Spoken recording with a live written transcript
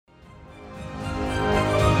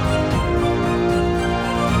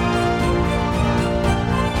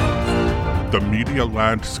The media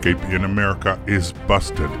landscape in America is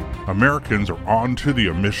busted. Americans are on to the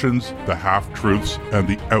omissions, the half-truths, and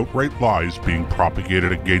the outright lies being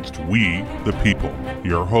propagated against we, the people.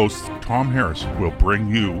 Your host, Tom Harris, will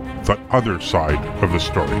bring you the other side of the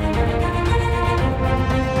story.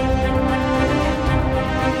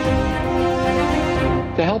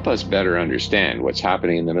 To help us better understand what's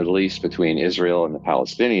happening in the Middle East between Israel and the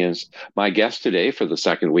Palestinians, my guest today for the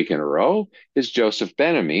second week in a row is Joseph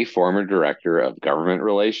Ben-Ami, former Director of Government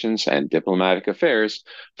Relations and Diplomatic Affairs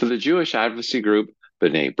for the Jewish advocacy group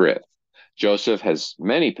B'nai B'rith. Joseph has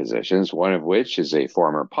many positions, one of which is a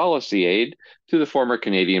former policy aide to the former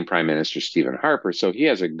Canadian Prime Minister Stephen Harper, so he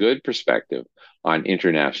has a good perspective on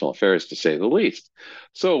international affairs, to say the least.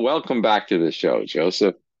 So welcome back to the show,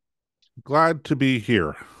 Joseph. Glad to be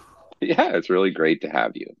here. Yeah, it's really great to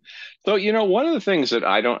have you. So, one of the things that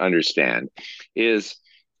I don't understand is,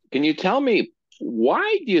 can you tell me,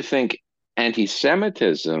 why do you think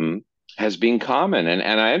anti-Semitism has been common?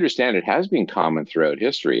 And I understand it has been common throughout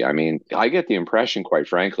history. I mean, I get the impression, quite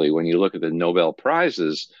frankly, when you look at the Nobel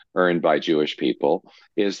Prizes earned by Jewish people,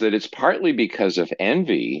 is that it's partly because of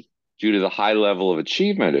envy due to the high level of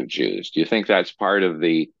achievement of Jews. Do you think that's part of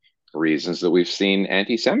the reasons that we've seen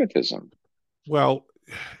anti-Semitism? Well,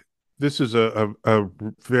 this is a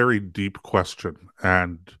very deep question,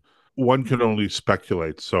 and one can only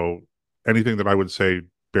speculate. So anything that I would say,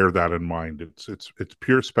 bear that in mind. It's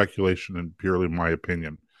pure speculation and purely my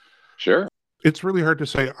opinion. Sure. It's really hard to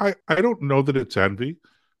say. I don't know that it's envy.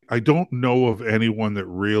 I don't know of anyone that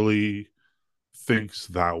really thinks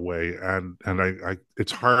that way, and I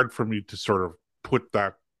it's hard for me to sort of put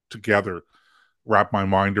that together, wrap my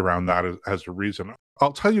mind around that as a reason.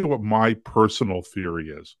 I'll tell you what my personal theory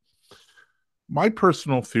is. My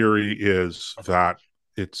personal theory is that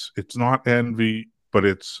it's not envy, but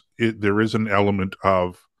there is an element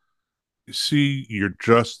of, see, you're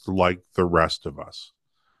just like the rest of us.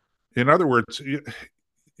 In other words,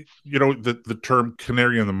 the term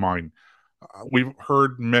canary in the mine. We've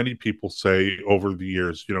heard many people say over the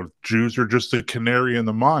years, Jews are just a canary in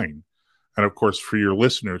the mine. And of course, for your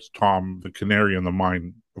listeners, Tom, the canary in the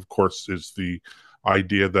mine, of course, is the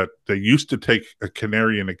idea that they used to take a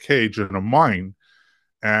canary in a cage in a mine,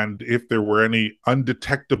 and if there were any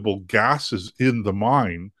undetectable gases in the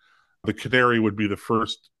mine, the canary would be the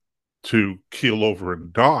first to keel over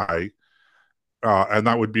and die, and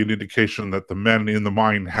that would be an indication that the men in the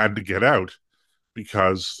mine had to get out,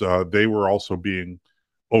 because they were also being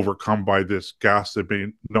overcome by this gas that may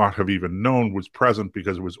not have even known was present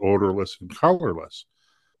because it was odorless and colorless.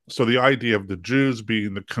 So the idea of the Jews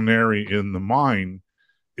being the canary in the mine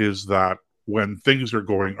is that when things are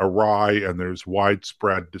going awry and there's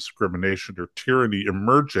widespread discrimination or tyranny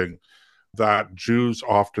emerging, that Jews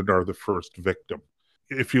often are the first victim.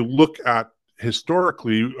 If you look at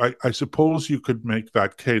historically, I suppose you could make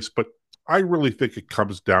that case, but I really think it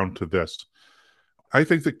comes down to this. I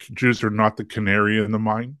think that Jews are not the canary in the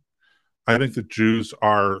mine. I think that Jews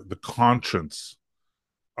are the conscience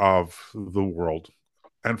of the world.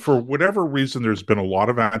 And for whatever reason, there's been a lot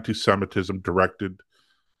of anti-Semitism directed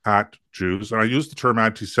at Jews. And I use the term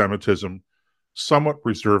anti-Semitism somewhat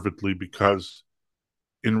reservedly because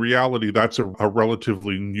in reality, that's a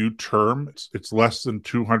relatively new term. It's less than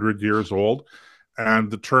 200 years old.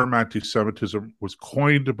 And the term anti-Semitism was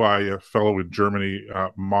coined by a fellow in Germany,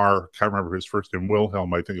 can't remember his first name,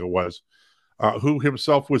 Wilhelm, I think it was, who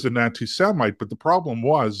himself was an anti-Semite. But the problem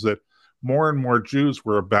was that more and more Jews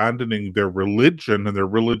were abandoning their religion and their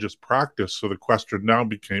religious practice. So the question now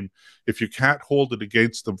became, if you can't hold it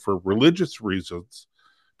against them for religious reasons,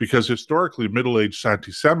 because historically Middle-aged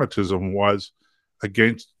anti-Semitism was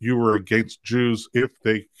you were against Jews if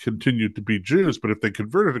they continued to be Jews, but if they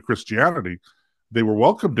converted to Christianity, they were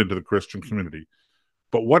welcomed into the Christian community.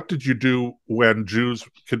 But what did you do when Jews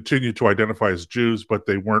continued to identify as Jews, but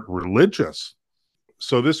they weren't religious?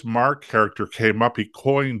 So this Mark character came up, he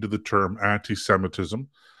coined the term anti-Semitism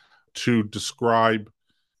to describe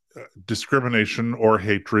discrimination or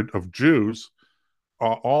hatred of Jews,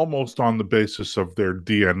 almost on the basis of their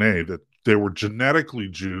DNA, that they were genetically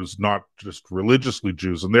Jews, not just religiously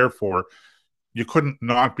Jews, and therefore you couldn't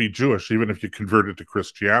not be Jewish even if you converted to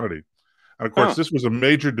Christianity. And of course, this was a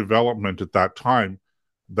major development at that time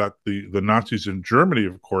that the Nazis in Germany,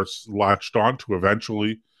 of course, latched onto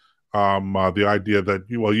eventually. The idea that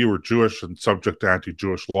you were Jewish and subject to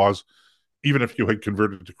anti-Jewish laws, even if you had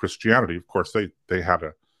converted to Christianity. Of course, they had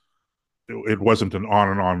it wasn't an on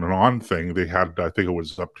and on and on thing. They had, I think it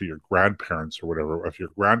was up to your grandparents or whatever. If your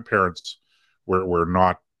grandparents were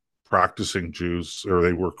not practicing Jews or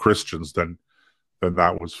they were Christians, then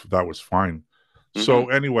that was fine. Mm-hmm. So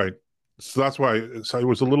anyway, So that's why so it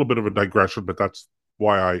was a little bit of a digression, but that's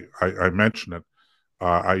why I mention it.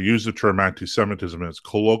 I use the term anti-Semitism in its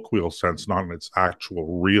colloquial sense, not in its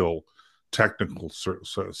actual, real, technical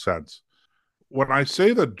sense. When I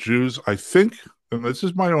say that Jews, I think, and this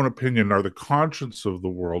is my own opinion, are the conscience of the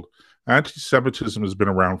world, anti-Semitism has been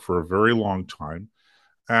around for a very long time.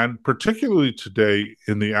 And particularly today,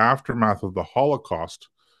 in the aftermath of the Holocaust,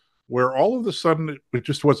 where all of a sudden it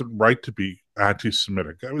just wasn't right to be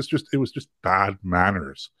anti-Semitic. It was just bad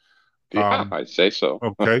manners. Yeah, I'd say so.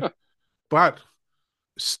 Okay, but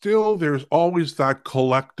still, there's always that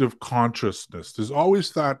collective consciousness. There's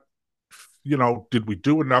always that, did we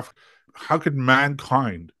do enough? How could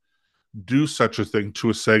mankind do such a thing to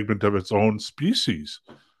a segment of its own species?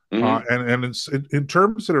 Hmm. And it's in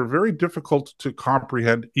terms that are very difficult to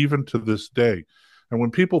comprehend even to this day. And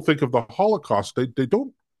when people think of the Holocaust, they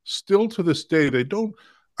don't, still to this day, they don't,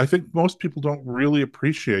 I think most people don't really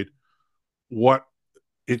appreciate what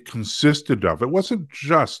it consisted of. It wasn't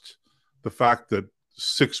just the fact that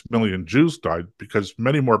 6 million Jews died, because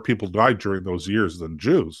many more people died during those years than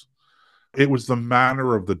Jews. It was the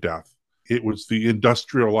manner of the death. It was the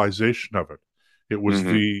industrialization of it. It was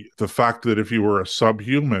Hmm. the fact that if you were a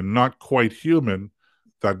subhuman, not quite human,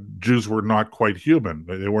 that Jews were not quite human.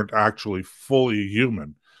 They weren't actually fully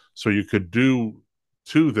human. So you could do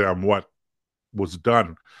to them what was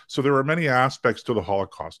done. So there are many aspects to the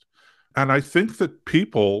Holocaust. And I think that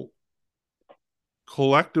people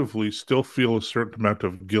collectively still feel a certain amount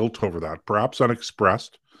of guilt over that, perhaps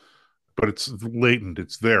unexpressed, but it's latent,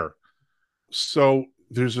 it's there. So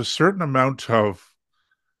there's a certain amount of,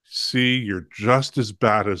 see, you're just as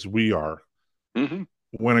bad as we are Hmm.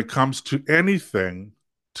 when it comes to anything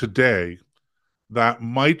today that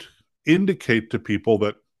might indicate to people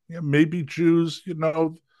that, maybe Jews,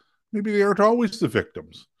 maybe they aren't always the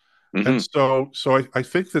victims. And Hmm. so I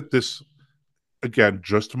think that this, again,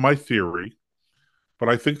 just my theory, but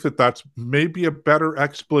I think that that's maybe a better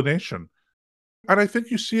explanation. And I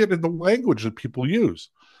think you see it in the language that people use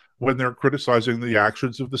when they're criticizing the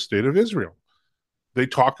actions of the state of Israel. They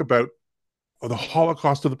talk about the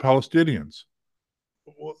Holocaust of the Palestinians.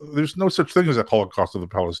 Well, there's no such thing as a Holocaust of the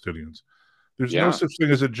Palestinians. There's no Yeah. such thing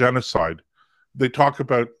as a genocide. They talk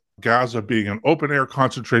about Gaza being an open air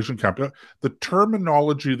concentration camp. The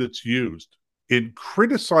terminology that's used in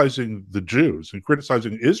criticizing the Jews and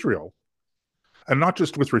criticizing Israel, and not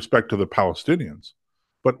just with respect to the Palestinians,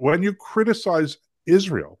 but when you criticize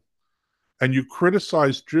Israel and you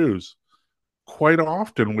criticize Jews, quite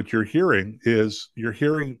often what you're hearing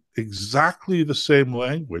exactly the same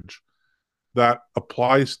language that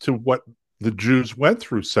applies to what the Jews went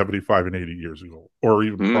through 75 and 80 years ago, or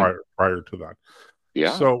even Mm. prior to that.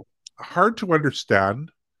 Yeah. So hard to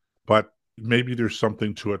understand, but maybe there's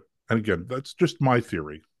something to it. And again, that's just my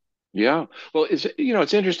theory. Yeah. Well,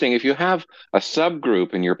 it's interesting if you have a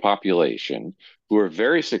subgroup in your population who are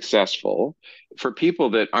very successful, for people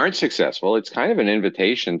that aren't successful, it's kind of an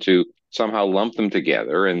invitation to somehow lump them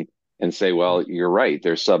together and say, well, you're right,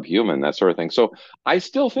 they're subhuman, that sort of thing. So I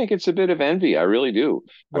still think it's a bit of envy. I really do.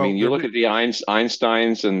 I Well, mean, you look at the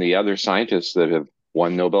Einsteins and the other scientists that have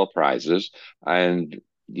won Nobel Prizes, and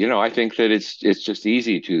I think that it's just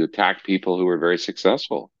easy to attack people who are very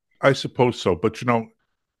successful. I suppose so. But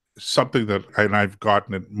something that, and I've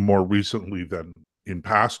gotten it more recently than in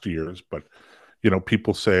past years, but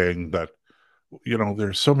people saying that,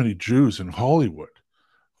 there's so many Jews in Hollywood.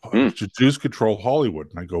 Mm. Jews control Hollywood.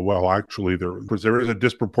 And I go, well, actually, there is a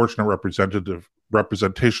disproportionate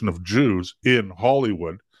representation of Jews in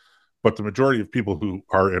Hollywood, but the majority of people who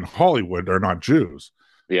are in Hollywood are not Jews.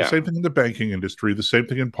 The Yeah. same thing in the banking industry, the same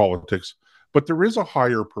thing in politics, but there is a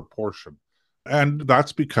higher proportion. And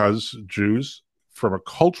that's because Jews, from a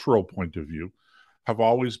cultural point of view, have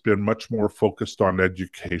always been much more focused on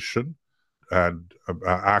education and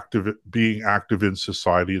being active in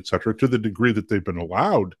society, etc., to the degree that they've been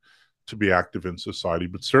allowed to be active in society,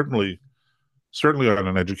 but certainly on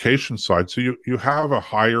an education side. So you have a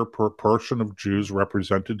higher proportion of Jews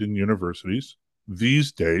represented in universities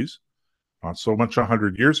these days, not so much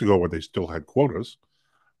 100 years ago when they still had quotas,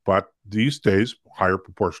 but these days, higher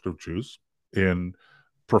proportion of Jews in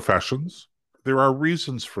professions. There are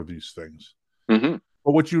reasons for these things. Hmm.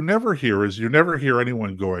 But what you never hear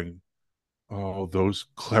anyone going, oh, those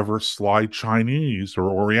clever, sly Chinese or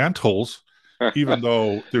Orientals, even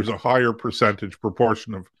though there's a higher percentage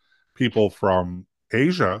proportion of people from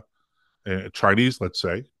Asia, Chinese, let's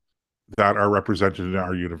say, that are represented in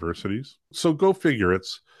our universities. So go figure.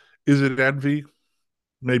 Is it envy?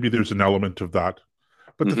 Maybe there's an element of that.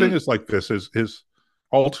 But the thing Hmm. is like this is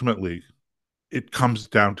ultimately it comes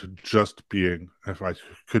down to just being, if I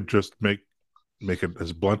could just make it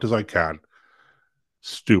as blunt as I can,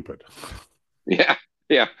 stupid. Yeah.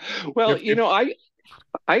 Yeah. Well, If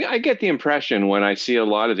I get the impression when I see a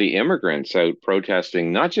lot of the immigrants out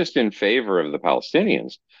protesting, not just in favor of the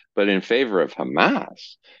Palestinians, but in favor of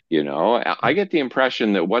Hamas. I get the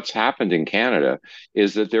impression that what's happened in Canada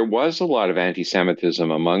is that there was a lot of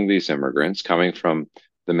anti-Semitism among these immigrants coming from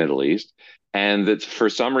the Middle East, and that for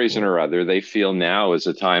some reason or other, they feel now is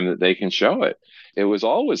a time that they can show it. It was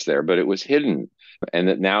always there, but it was hidden, and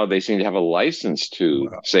that now they seem to have a license to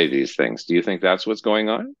say these things. Do you think that's what's going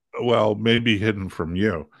on? well, maybe hidden from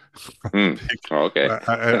you. Hmm. Oh, okay.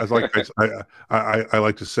 I like I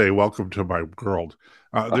like to say, welcome to my world.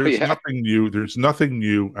 Oh, There's yeah. nothing new. There's nothing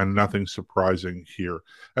new and nothing surprising here.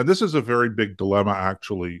 And this is a very big dilemma,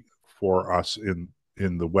 actually, for us in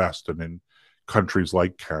the West and in countries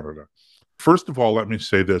like Canada. First of all, let me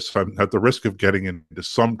say this: I'm at the risk of getting into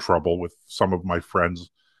some trouble with some of my friends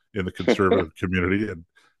in the conservative community, and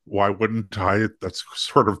why wouldn't I? That's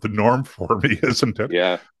sort of the norm for me, isn't it?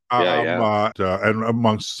 Yeah. Yeah. Yeah. And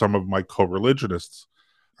amongst some of my co-religionists,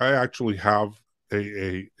 I actually have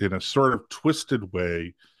in a sort of twisted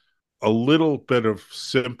way, a little bit of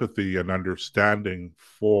sympathy and understanding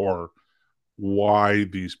for why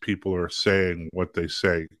these people are saying what they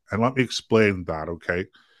say. And let me explain that, okay?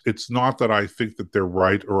 It's not that I think that they're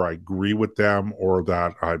right or I agree with them or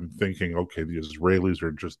that I'm thinking, okay, the Israelis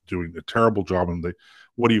are just doing a terrible job and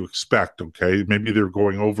what do you expect? Okay, maybe they're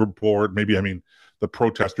going overboard. Maybe, I mean, the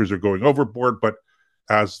protesters are going overboard, but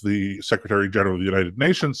as the Secretary General of the United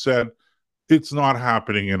Nations said, it's not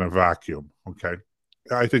happening in a vacuum. Okay,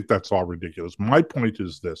 I think that's all ridiculous. My point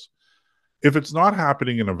is this: if it's not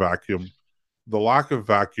happening in a vacuum, the lack of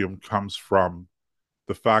vacuum comes from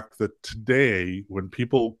the fact that today, when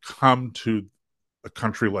people come to a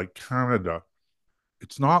country like Canada,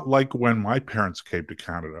 it's not like when my parents came to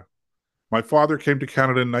Canada. My father came to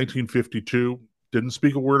Canada in 1952, didn't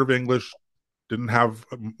speak a word of English, didn't have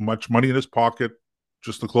much money in his pocket,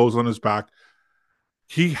 just the clothes on his back.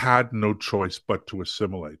 He had no choice but to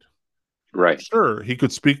assimilate. Right. Sure, he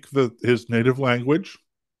could speak his native language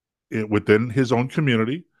within his own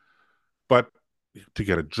community, but to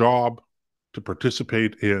get a job, to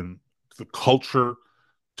participate in the culture,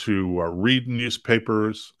 to read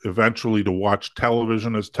newspapers, eventually to watch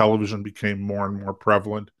television as television became more and more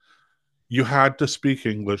prevalent, you had to speak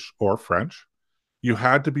English or French. You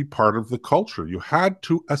had to be part of the culture. You had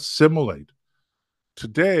to assimilate.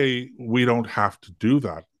 Today, we don't have to do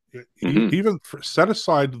that. Hmm. Even set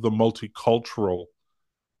aside the multicultural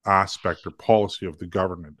aspect or policy of the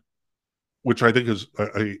government, which I think is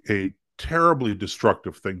a terribly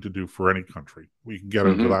destructive thing to do for any country. We can get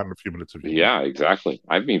into Hmm. that in a few minutes if you want. Yeah, exactly.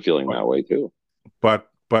 I've been feeling But that way too. but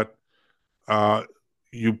uh,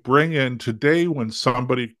 you bring in today when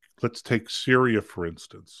somebody, let's take Syria for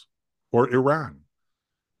instance, or Iran.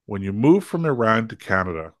 When you move from Iran to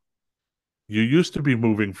Canada, you used to be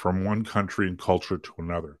moving from one country and culture to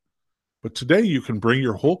another. But today you can bring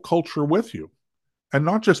your whole culture with you. And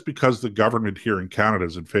not just because the government here in Canada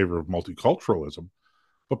is in favor of multiculturalism,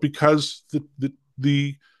 but because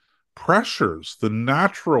the pressures, the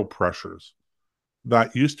natural pressures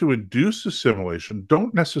that used to induce assimilation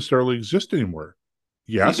don't necessarily exist anymore.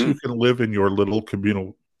 Yes, Hmm. you can live in your little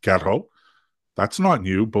communal ghetto. That's not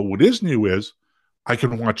new. But what is new is I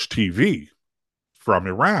can watch TV from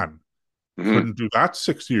Iran. Hmm. Couldn't do that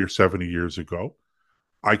 60 or 70 years ago.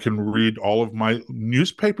 I can read all of my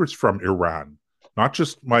newspapers from Iran, not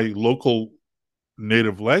just my local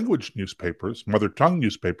native language newspapers, mother tongue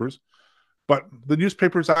newspapers, but the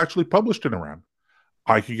newspapers actually published in Iran.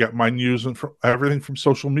 I can get my news and from everything from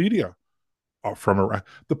social media from Iran.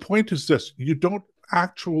 The point is this: you don't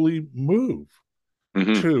actually move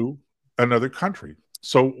Hmm. to another country.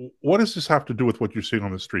 So, what does this have to do with what you're seeing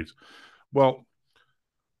on the streets? Well,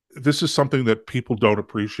 this is something that people don't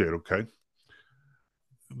appreciate, okay?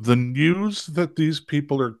 The news that these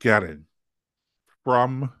people are getting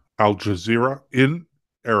from Al Jazeera in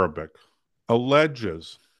Arabic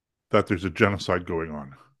alleges that there's a genocide going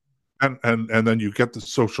on. And then you get the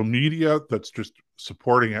social media that's just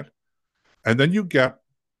supporting it. And then you get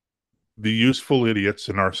the useful idiots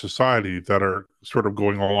in our society that are sort of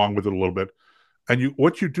going along with it a little bit. And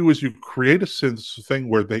what you do is you create a sense thing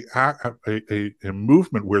where they a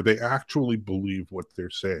movement where they actually believe what they're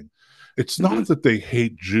saying. It's Hmm. not that they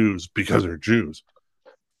hate Jews because they're Jews,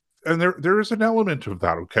 and there is an element of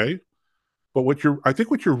that, okay. But I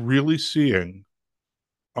think what you're really seeing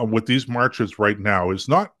with these marches right now is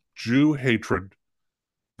not Jew hatred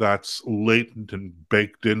that's latent and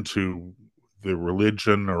baked into the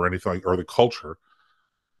religion or anything or the culture.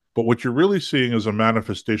 But what you're really seeing is a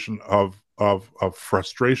manifestation of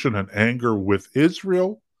frustration and anger with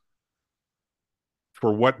Israel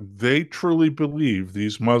for what they truly believe,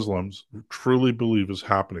 these Muslims truly believe is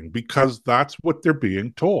happening, because that's what they're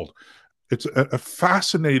being told. It's a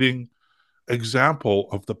fascinating example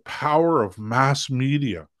of the power of mass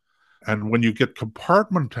media. And when you get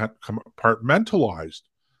compartmentalized,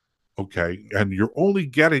 okay, and you're only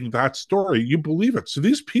getting that story, you believe it. So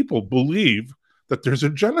these people believe that there's a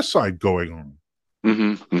genocide going on.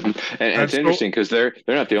 And And it's so, interesting because they're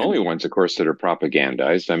not the only ones, of course, that are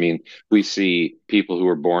propagandized. I mean, we see people who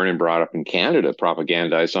were born and brought up in Canada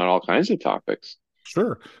propagandized on all kinds of topics.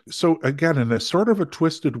 sure. So again, in a sort of a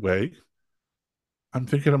twisted way, I'm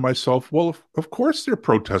thinking to myself, well, of course they're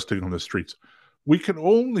protesting on the streets. We can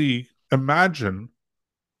only imagine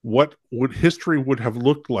what would history would have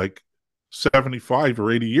looked like 75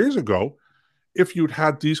 or 80 years ago if you'd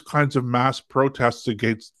had these kinds of mass protests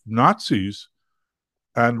against Nazis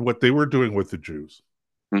and what they were doing with the Jews.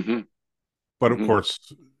 hmm But of hmm course,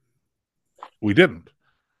 we didn't.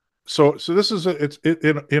 So this is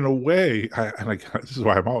in a way, this is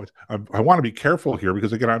why I want to be careful here,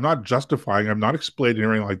 because again, I'm not justifying, I'm not explaining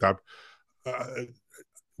anything like that. Uh,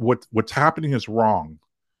 what's happening is wrong,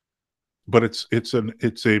 but it's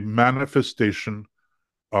a manifestation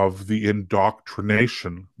of the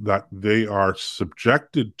indoctrination that they are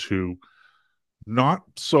subjected to, not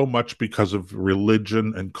so much because of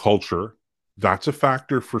religion and culture. That's a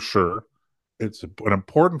factor for sure. It's an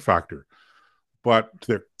important factor. But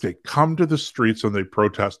they come to the streets and they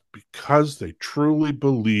protest because they truly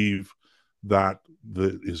believe that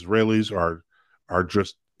the Israelis are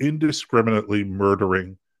just indiscriminately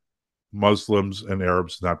murdering Muslims and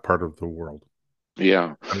Arabs in that part of the world.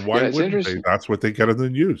 Yeah, And why yeah, it's wouldn't they? interesting. That's what they get in the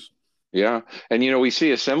news. Yeah. And we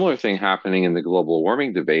see a similar thing happening in the global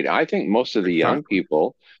warming debate. I think Exactly. most of the young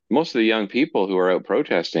people who are out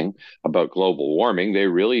protesting about global warming, they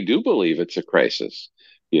really do believe it's a crisis,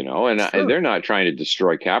 and Sure. they're not trying to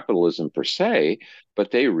destroy capitalism per se,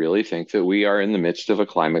 but they really think that we are in the midst of a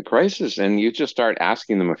climate crisis. And you just start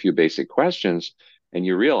asking them a few basic questions and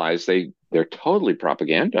you realize they're totally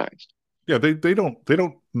propagandized. Yeah, they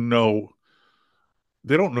don't know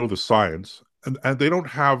the science, and they don't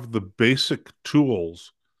have the basic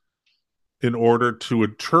tools in order to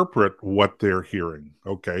interpret what they're hearing.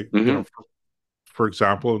 Okay. hmm For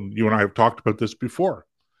example, and you and I have talked about this before.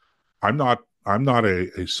 I'm not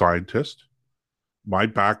a scientist. My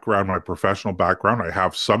background, my professional background, I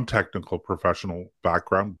have some technical professional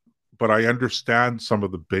background, but I understand some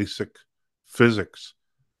of the basic physics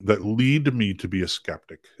that lead me to be a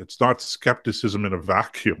skeptic. It's not skepticism in a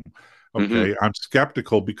vacuum. hmm Okay. I'm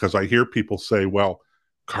skeptical because I hear people say, well,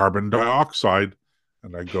 carbon dioxide.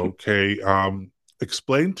 And I go, okay,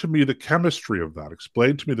 explain to me the chemistry of that.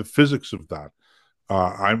 Explain to me the physics of that.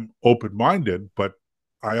 I'm open minded, but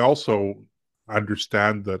I also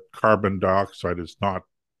understand that carbon dioxide is not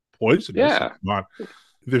poisonous. Yeah. It's not.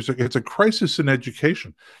 It's a crisis in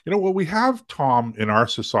education. What we have, Tom, in our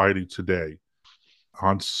society today,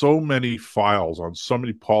 on so many files, on so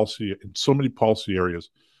many policy areas,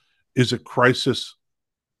 is a crisis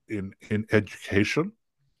in education,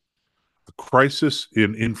 a crisis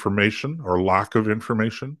in information or lack of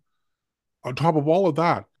information. On top of all of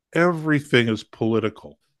that, everything is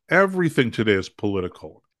political. Everything today is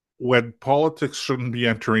political, when politics shouldn't be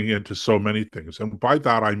entering into so many things. And by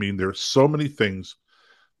that, I mean there's so many things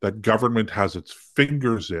that government has its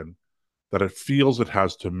fingers in, that it feels it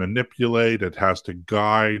has to manipulate, it has to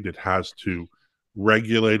guide, it has to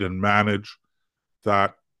regulate and manage,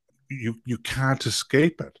 that you can't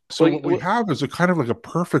escape it. So Well, what we have is a kind of like a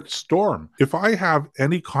perfect storm. If I have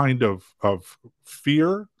any kind of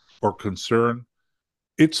fear or concern,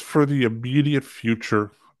 it's for the immediate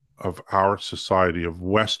future of our society, of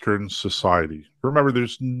Western society. Remember,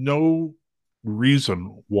 there's no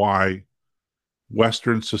reason why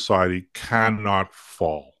Western society cannot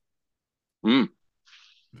fall. mm,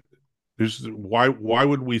 There's why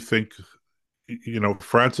would we think,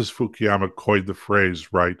 Francis Fukuyama coined the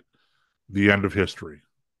phrase, right? The end of history.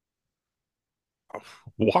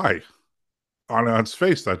 Why? On its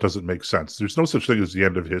face, that doesn't make sense. There's no such thing as the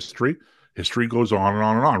end of history. History goes on and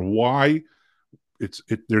on and on. Why?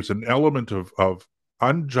 There's an element of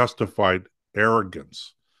unjustified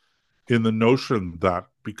arrogance in the notion that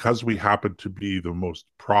because we happen to be the most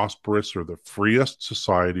prosperous or the freest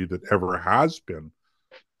society that ever has been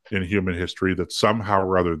in human history, that somehow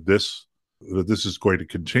or other that this is going to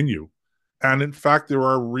continue. And in fact, there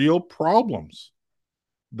are real problems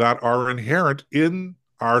that are inherent in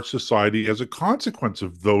our society as a consequence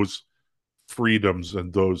of those freedoms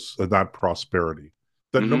and that prosperity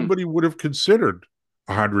that Hmm. nobody would have considered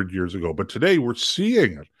 100 years ago. But today we're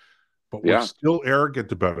seeing it, but we're Yeah. still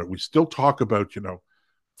arrogant about it. We still talk about,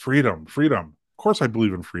 freedom, freedom. Of course, I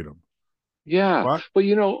believe in freedom, Yeah. but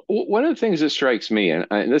Well, one of the things that strikes me,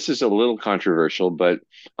 and this is a little controversial, but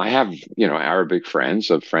I have, Arabic friends,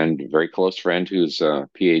 a friend, a very close friend who's a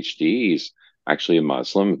PhD. He's actually a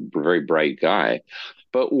Muslim, a very bright guy.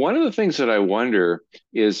 But one of the things that I wonder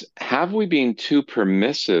is, have we been too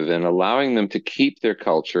permissive in allowing them to keep their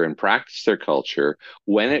culture and practice their culture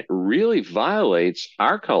when it really violates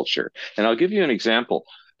our culture? And I'll give you an example.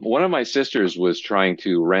 One of my sisters was trying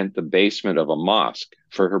to rent the basement of a mosque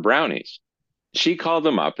for her brownies. She called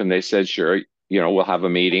them up and they said, sure, we'll have a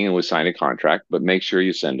meeting and we'll sign a contract, but make sure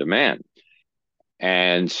you send a man.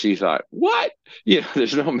 And she thought, what?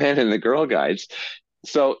 There's no men in the Girl Guides.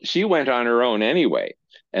 So she went on her own anyway.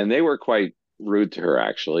 And they were quite rude to her,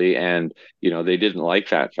 actually. And, they didn't like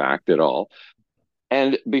that fact at all.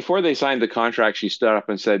 And before they signed the contract, she stood up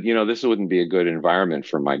and said, this wouldn't be a good environment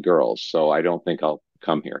for my girls. So I don't think I'll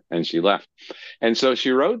come here. And she left. And so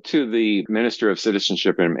she wrote to the Minister of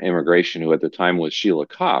Citizenship and Immigration, who at the time was Sheila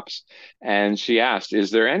Copps, and she asked,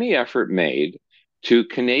 is there any effort made to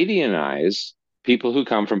Canadianize people who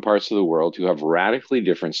come from parts of the world who have radically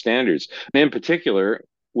different standards, and in particular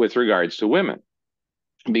with regards to women?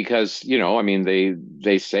 Because, I mean,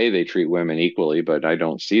 they say they treat women equally, but I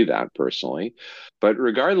don't see that personally. But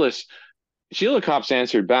regardless, Sheila Copps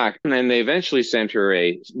answered back, and then they eventually sent her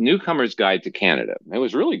a newcomer's guide to Canada. It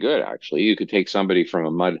was really good, actually. You could take somebody from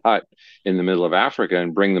a mud hut in the middle of Africa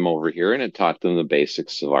and bring them over here, and it taught them the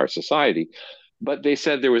basics of our society. But they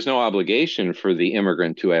said there was no obligation for the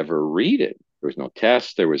immigrant to ever read it. There was no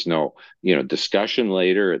test. There was no, discussion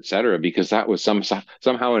later, et cetera, because that was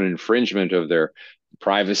somehow an infringement of their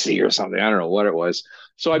privacy or something. I don't know what it was.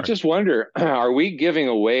 So I right. just wonder, are we giving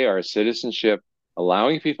away our citizenship,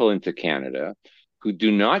 allowing people into Canada who do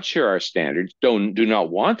not share our standards, do not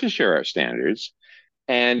want to share our standards,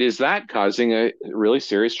 and is that causing a really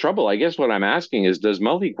serious trouble? I guess what I'm asking is, does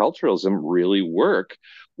multiculturalism really work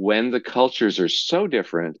when the cultures are so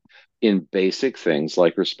different in basic things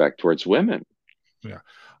like respect towards women? Yeah,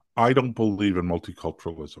 I don't believe in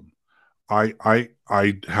multiculturalism. I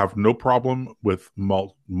have no problem with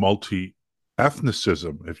multi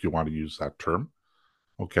ethnicism, if you want to use that term.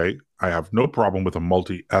 Okay, I have no problem with a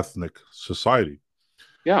multi ethnic society,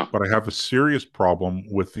 Yeah. but I have a serious problem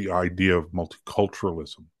with the idea of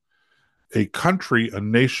multiculturalism. A country, a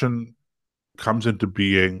nation comes into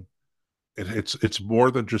being. It's more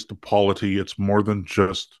than just a polity. It's more than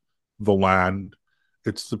just the land.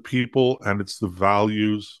 It's the people and it's the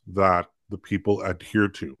values that the people adhere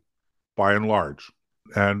to, by and large.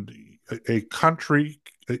 And a country,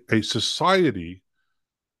 a society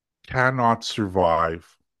cannot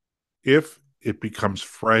survive if it becomes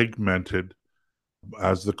fragmented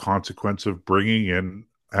as the consequence of bringing in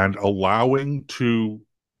and allowing to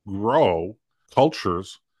grow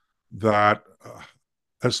cultures that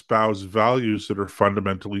espouse values that are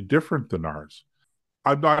fundamentally different than ours.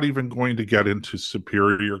 I'm not even going to get into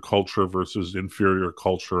superior culture versus inferior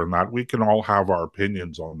culture and that. We can all have our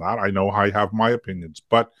opinions on that. I know I have my opinions,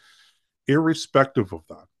 but irrespective of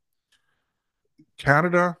that,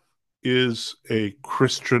 Canada is a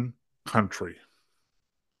Christian country.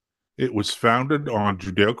 It was founded on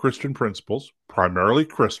Judeo-Christian principles, primarily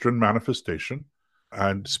Christian manifestation.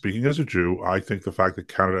 And speaking as a Jew, I think the fact that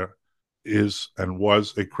Canada is and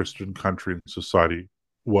was a Christian country and society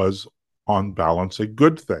was, on balance, a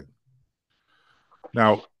good thing.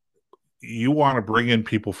 Now, you want to bring in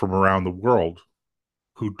people from around the world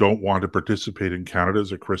who don't want to participate in Canada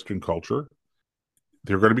as a Christian culture,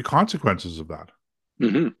 there are going to be consequences of that.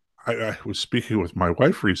 Mm-hmm. I was speaking with my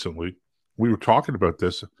wife recently. We were talking about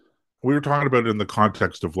this. We were talking about it in the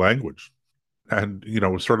context of language. And, it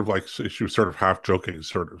was sort of like she was sort of half joking,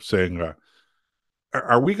 sort of saying,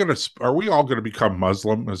 are we all going to become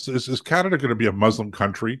Muslim? Is Canada going to be a Muslim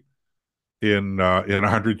country in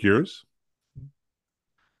 100 years?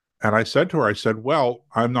 And I said to her, I said, well,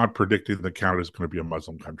 I'm not predicting that Canada is going to be a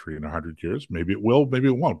Muslim country in 100 years. Maybe it will, maybe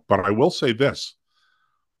it won't. But I will say this: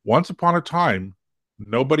 once upon a time,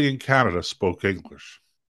 nobody in Canada spoke English.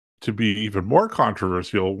 To be even more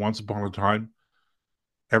controversial, once upon a time,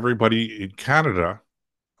 everybody in Canada,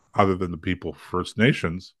 other than the people First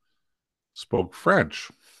Nations, spoke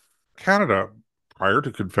French. Canada, prior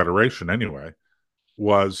to Confederation anyway,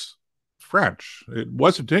 was French. It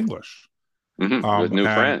wasn't English. Mm-hmm. With New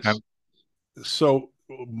And France. so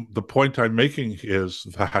the point I'm making is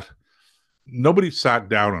that Nobody sat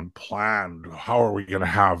down and planned, how are we going to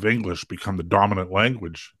have English become the dominant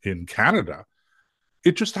language in Canada?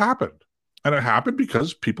 It just happened. And it happened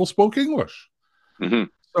because people spoke English. Mm-hmm.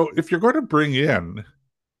 So if you're going to bring in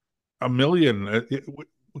a million,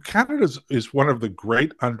 Canada is one of the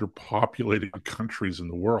great underpopulated countries in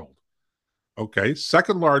the world. Okay,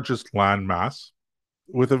 second largest landmass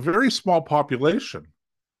with a very small population.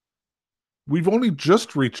 We've only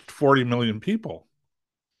just reached 40 million people.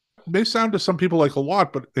 It may sound to some people like a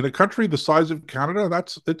lot, but in a country the size of Canada,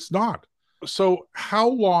 it's not. So how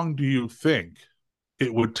long do you think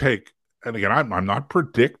it would take? And again, I'm not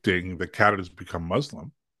predicting that Canada's become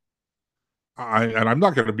Muslim. And I'm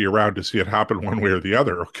not going to be around to see it happen one way or the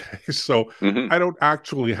other. Okay. So Mm-hmm. I don't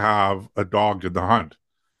actually have a dog in the hunt.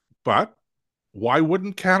 But why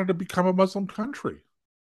wouldn't Canada become a Muslim country?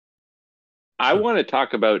 I want to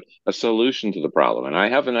talk about a solution to the problem, and I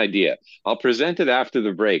have an idea. I'll present it after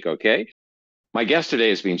the break, okay? My guest today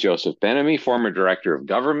has been Joseph Ben-Ami, former Director of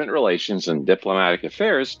Government Relations and Diplomatic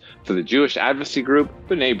Affairs for the Jewish advocacy group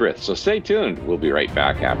B'nai B'rith. So stay tuned. We'll be right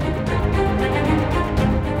back after the break.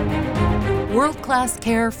 World-class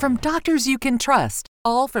care from doctors you can trust,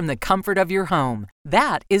 all from the comfort of your home.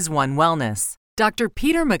 That is One Wellness. Dr.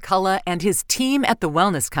 Peter McCullough and his team at The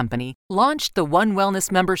Wellness Company launched the One Wellness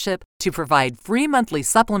membership to provide free monthly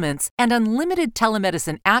supplements and unlimited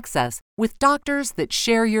telemedicine access with doctors that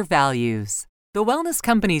share your values. The Wellness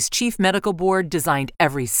Company's Chief Medical Board designed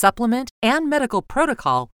every supplement and medical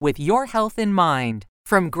protocol with your health in mind.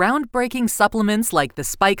 From groundbreaking supplements like the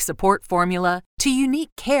Spike Support Formula to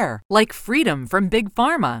unique care like Freedom from Big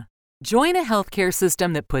Pharma. Join a healthcare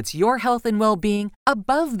system that puts your health and well-being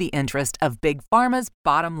above the interest of Big Pharma's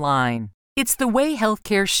bottom line. It's the way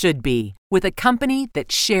healthcare should be, with a company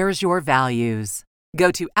that shares your values. Go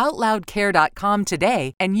to OutLoudCare.com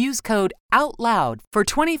today and use code OUTLOUD for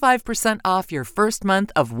 25% off your first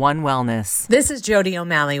month of One Wellness. This is Jody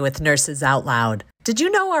O'Malley with Nurses Out Loud. Did you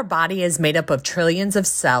know our body is made up of trillions of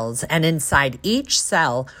cells, and inside each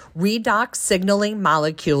cell, redox signaling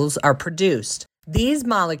molecules are produced? These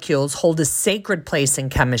molecules hold a sacred place in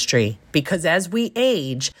chemistry because as we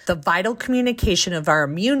age, the vital communication of our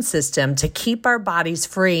immune system to keep our bodies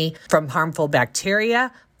free from harmful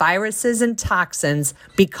bacteria, viruses, and toxins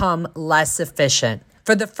become less efficient.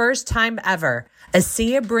 For the first time ever,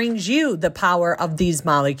 ASEA brings you the power of these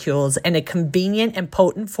molecules in a convenient and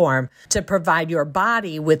potent form to provide your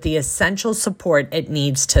body with the essential support it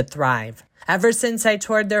needs to thrive. Ever since I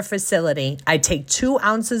toured their facility, I take 2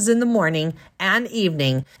 ounces in the morning and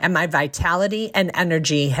evening, and my vitality and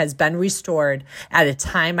energy has been restored at a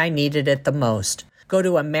time I needed it the most. Go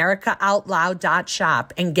to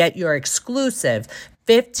AmericaOutloud.shop and get your exclusive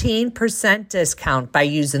 15% discount by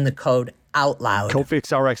using the code OUTLOUD.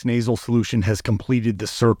 Cofix RX nasal solution has completed the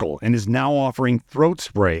circle and is now offering throat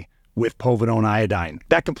spray with povidone iodine.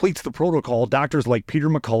 That completes the protocol doctors like Peter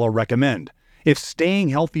McCullough recommend. If staying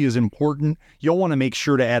healthy is important, you'll want to make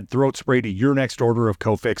sure to add throat spray to your next order of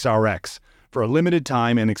Cofix RX. For a limited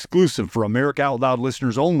time and exclusive for America Out Loud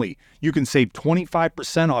listeners only, you can save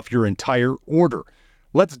 25% off your entire order.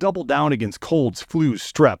 Let's double down against colds, flus,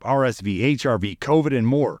 strep, RSV, HRV, COVID, and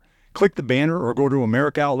more. Click the banner or go to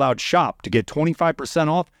America Out Loud shop to get 25%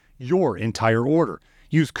 off your entire order.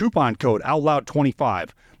 Use coupon code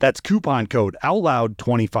OUTLOUD25. That's coupon code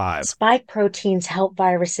OUTLOUD25. Spike proteins help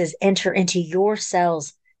viruses enter into your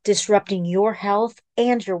cells, disrupting your health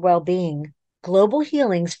and your well-being. Global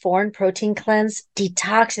Healing's Foreign Protein Cleanse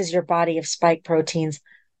detoxes your body of spike proteins,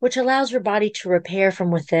 which allows your body to repair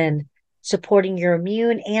from within, supporting your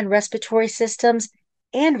immune and respiratory systems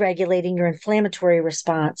and regulating your inflammatory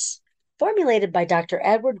response. Formulated by Dr.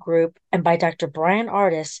 Edward Group and by Dr. Brian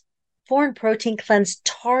Ardis, Foreign Protein Cleanse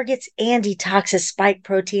targets and detoxes spike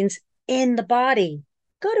proteins in the body.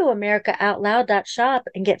 Go to AmericaOutloud.shop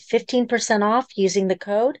and get 15% off using the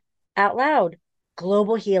code OUTLOUD.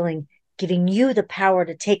 Global Healing, giving you the power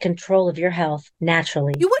to take control of your health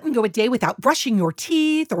naturally. You wouldn't go a day without brushing your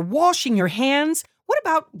teeth or washing your hands. What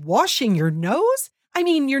about washing your nose? I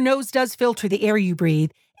mean, your nose does filter the air you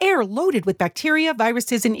breathe, air loaded with bacteria,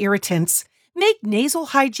 viruses, and irritants. Make nasal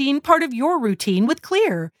hygiene part of your routine with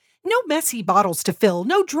Xlear. No messy bottles to fill,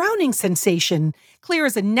 no drowning sensation. Xlear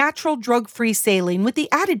is a natural drug-free saline with the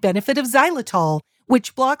added benefit of xylitol,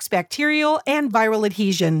 which blocks bacterial and viral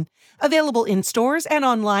adhesion. Available in stores and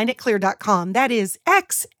online at Xlear.com. That is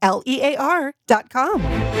XLEAR.com.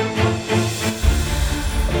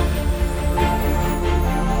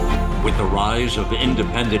 With the rise of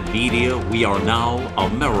independent media, we are now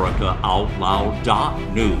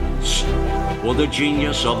AmericaOutloud.news. For the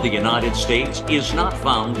genius of the United States is not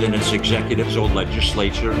found in its executives or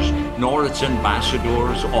legislatures, nor its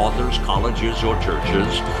ambassadors, authors, colleges, or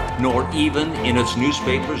churches, nor even in its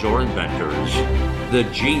newspapers or inventors. The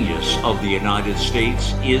genius of the United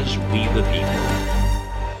States is we the people.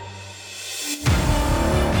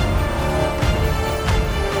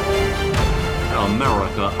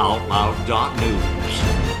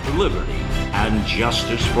 AmericaOutloud.news. Liberty and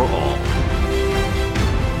justice for all.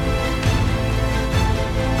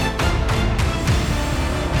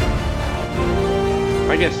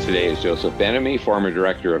 My guest today is Joseph Ben-Ami, former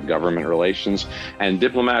Director of Government Relations and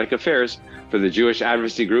Diplomatic Affairs for the Jewish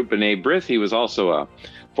advocacy group B'nai B'rith. He was also a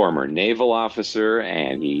former naval officer,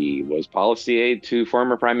 and he was policy aide to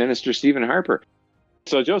former Prime Minister Stephen Harper.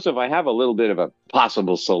 So, Joseph, I have a little bit of a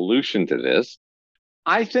possible solution to this.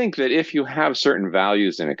 I think that if you have certain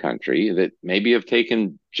values in a country that maybe have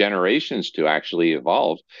taken generations to actually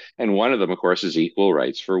evolve, and one of them, of course, is equal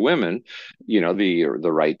rights for women, the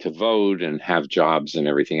right to vote and have jobs and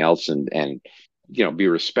everything else, and be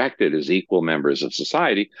respected as equal members of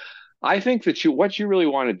society. I think that what you really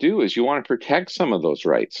want to do is you want to protect some of those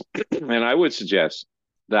rights. And I would suggest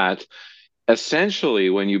that essentially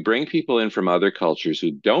when you bring people in from other cultures who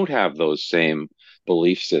don't have those same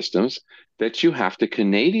belief systems, that you have to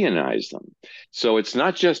Canadianize them. So it's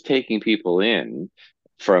not just taking people in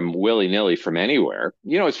from willy-nilly from anywhere.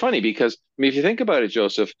 It's funny because, if you think about it,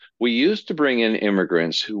 Joseph, we used to bring in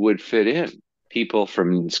immigrants who would fit in, people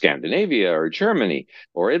from Scandinavia or Germany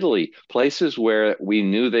or Italy, places where we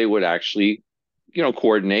knew they would actually,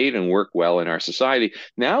 coordinate and work well in our society.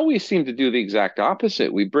 Now we seem to do the exact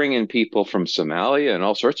opposite. We bring in people from Somalia and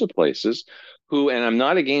all sorts of places who, and I'm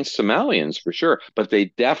not against Somalians for sure, but they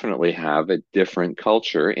definitely have a different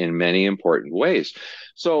culture in many important ways.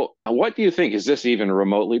 So what do you think? Is this even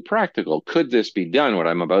remotely practical? Could this be done, what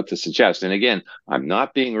I'm about to suggest? And again, I'm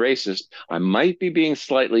not being racist. I might be being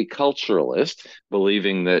slightly culturalist,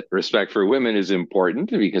 believing that respect for women is important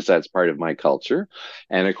because that's part of my culture.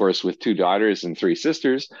 And of course, with 2 daughters and 3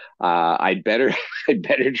 sisters, I'd better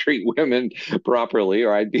treat women properly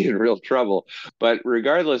or I'd be in real trouble. But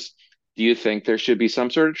regardless, do you think there should be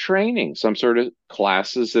some sort of training, some sort of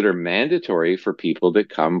classes that are mandatory for people that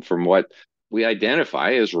come from what we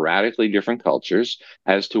identify as radically different cultures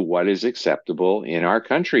as to what is acceptable in our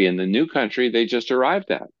country, in the new country they just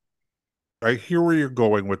arrived at? I hear where you're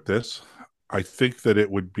going with this. I think that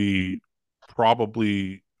it would be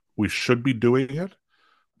probably, we should be doing it,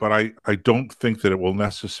 but I don't think that it will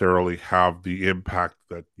necessarily have the impact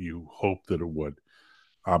that you hope that it would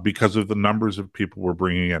because of the numbers of people we're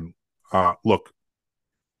bringing in. Look,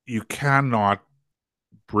 you cannot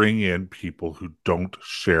bring in people who don't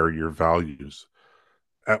share your values.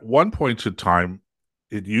 At one point in time,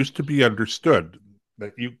 it used to be understood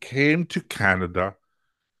that you came to Canada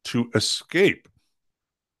to escape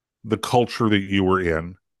the culture that you were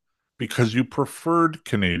in because you preferred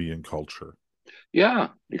Canadian culture. Yeah,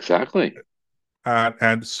 exactly.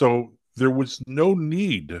 And so there was no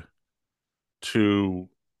need to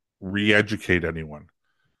re-educate anyone.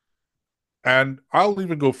 And I'll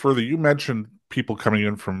even go further. You mentioned people coming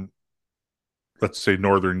in from, let's say,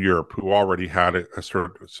 Northern Europe who already had a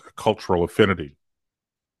sort of a cultural affinity.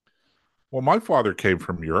 Well, my father came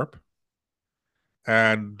from Europe,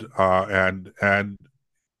 and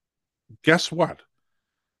guess what?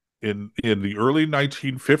 In the early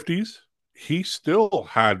 1950s, he still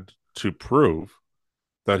had to prove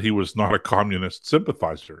that he was not a communist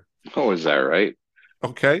sympathizer. Oh, is that right?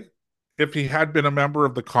 Okay. If he had been a member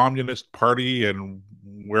of the Communist Party and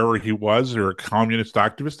wherever he was, or a communist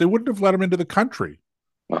activist, they wouldn't have let him into the country.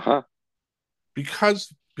 Uh-huh.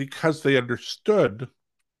 Because they understood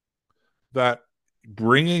that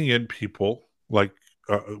bringing in people like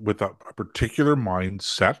with a particular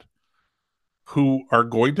mindset who are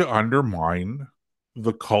going to undermine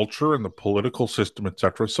the culture and the political system,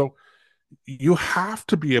 etc. So you have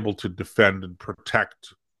to be able to defend and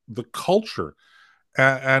protect the culture.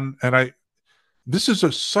 And this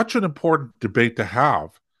is such an important debate to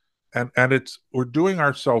have, and we're doing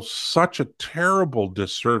ourselves such a terrible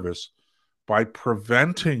disservice by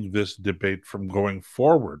preventing this debate from going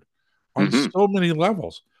forward on so many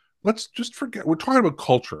levels. Let's just forget, we're talking about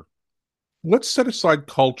culture. Let's set aside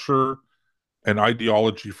culture and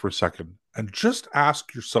ideology for a second and just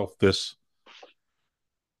ask yourself this.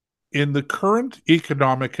 In the current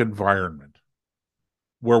economic environment,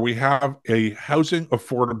 where we have a housing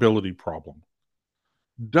affordability problem,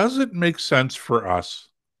 does it make sense for us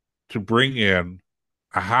to bring in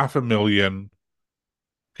 500,000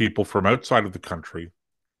 people from outside of the country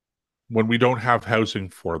when we don't have housing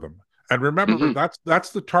for them. And remember, Hmm. that's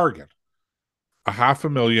the target,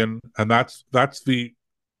 500,000, and that's the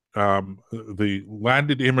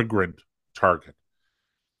landed immigrant target.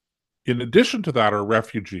 In addition to that are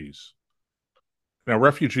refugees. Now,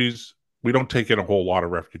 refugees, we don't take in a whole lot of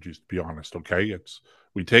refugees, to be honest. Okay,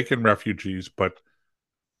 we take in refugees, but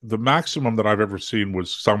the maximum that I've ever seen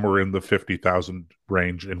was somewhere in the 50,000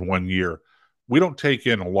 range in 1 year. We don't take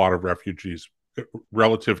in a lot of refugees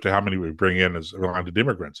relative to how many we bring in as landed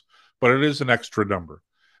immigrants, but it is an extra number.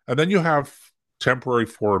 And then you have temporary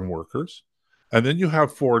foreign workers, and then you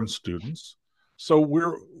have foreign students. So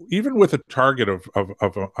we're, even with a target of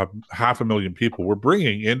 500,000 people, we're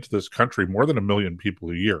bringing into this country more than 1 million people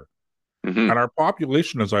a year. Hmm. And our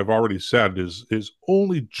population, as I've already said, is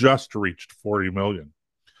only just reached 40 million.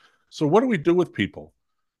 So what do we do with people?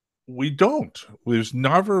 We don't. There's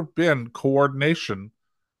never been coordination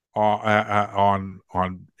on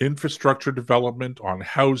infrastructure development, on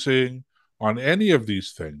housing, on any of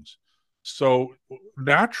these things. So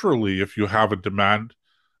naturally, if you have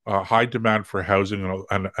high demand for housing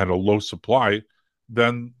and a low supply,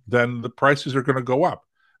 then the prices are going to go up.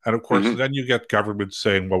 And of course, Hmm. then you get governments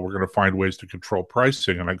saying, well, we're going to find ways to control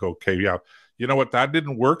pricing. And I go, okay, yeah, you know what? That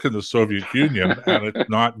didn't work in the Soviet Union, and it's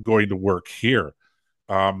not going to work here.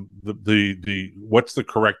 What's the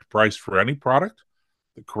correct price for any product?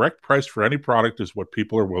 The correct price for any product is what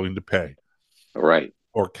people are willing to pay Right.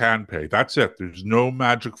 or can pay. That's it. There's no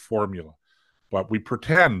magic formula, but we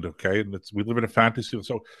pretend, okay, and we live in a fantasy.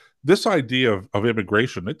 So this idea of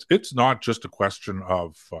immigration, it's not just a question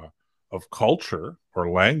of culture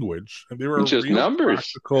or language. And It's just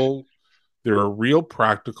numbers. there are real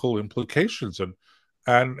practical implications,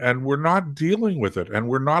 and we're not dealing with it, and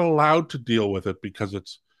we're not allowed to deal with it because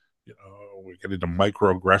it's, we get into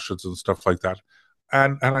microaggressions and stuff like that.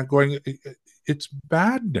 And I'm going, it's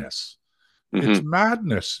madness. It's Hmm.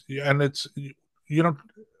 madness. And it's, you know,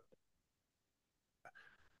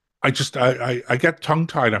 I get tongue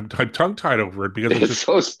tied. I'm tongue tied over it because it's It's just,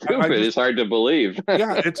 so I stupid. just, It's hard to believe.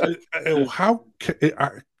 yeah,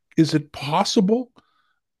 is it possible,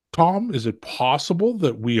 Tom? Is it possible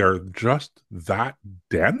that we are just that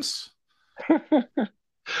dense?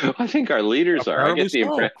 I think our leaders are. I Apparently get the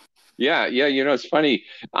so. impression. Yeah, yeah. It's funny.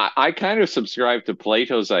 I kind of subscribe to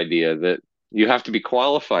Plato's idea that you have to be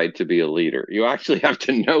qualified to be a leader. You actually have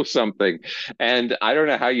to know something. And I don't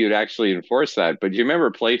know how you'd actually enforce that. But you remember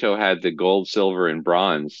Plato had the gold, silver, and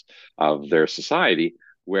bronze of their society,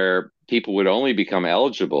 where people would only become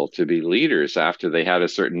eligible to be leaders after they had a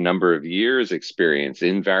certain number of years experience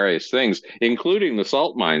in various things, including the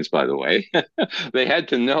salt mines, by the way. They had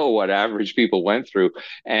to know what average people went through.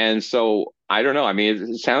 And so I don't know. I mean,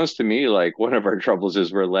 it sounds to me like one of our troubles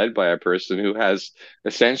is we're led by a person who has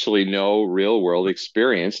essentially no real world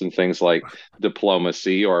experience in things like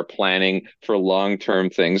diplomacy or planning for long term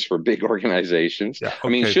things for big organizations. Yeah. I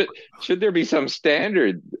mean, Okay. should there be some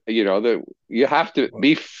standard, that you have to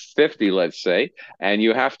be 50, let's say, and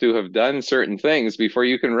you have to have done certain things before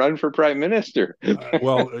you can run for prime minister?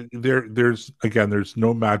 There's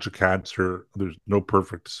no magic answer. There's no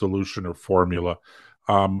perfect solution or formula.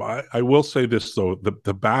 I will say this though: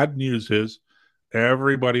 the bad news is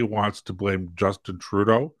everybody wants to blame Justin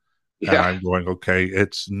Trudeau, and Yeah. I'm going, okay,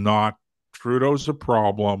 it's not Trudeau's a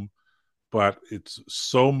problem, but it's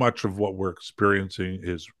so much of what we're experiencing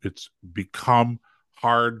is it's become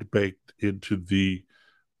hard baked into the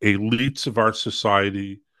elites of our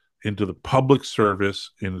society, into the public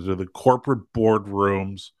service, into the corporate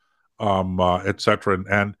boardrooms, etc.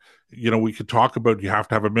 And we could talk about you have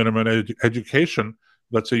to have a minimum education.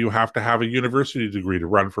 Let's say you have to have a university degree to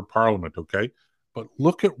run for parliament, okay? But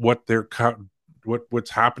look at what's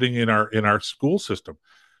happening in our school system.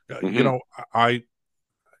 You Hmm. know, I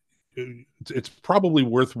it's probably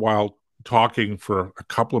worthwhile talking for a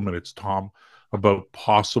couple of minutes, Tom, about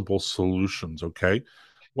possible solutions. Okay.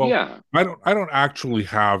 Well, Yeah. I don't actually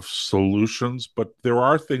have solutions, but there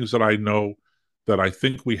are things that I know that I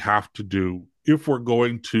think we have to do if we're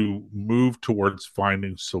going to move towards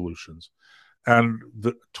finding solutions. And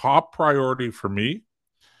the top priority for me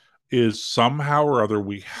is somehow or other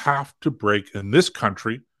we have to break in this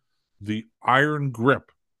country the iron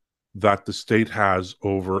grip that the state has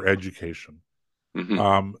over education.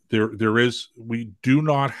 Hmm. We do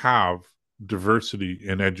not have diversity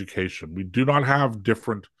in education. We do not have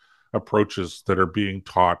different approaches that are being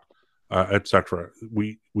taught, etc.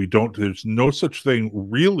 We don't. There's no such thing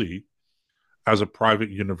really as a private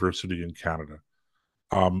university in Canada.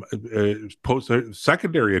 Post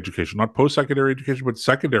secondary education, not post secondary education, but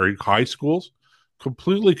secondary high schools,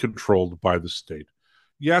 completely controlled by the state.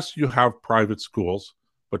 yes, you have private schools,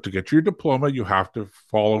 but to get your diploma, you have to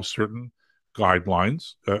follow certain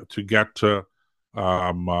guidelines to get to.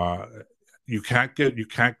 Um, uh, you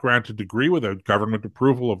can't grant a degree without government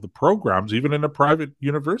approval of the programs, even in a private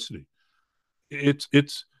university. It's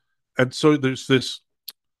and so there's this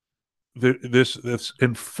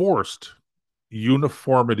enforced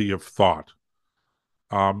uniformity of thought,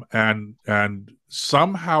 and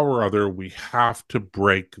somehow or other we have to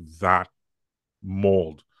break that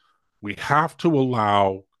mold. We have to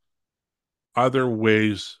allow other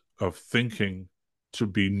ways of thinking to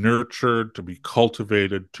be nurtured, to be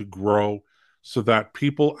cultivated, to grow, so that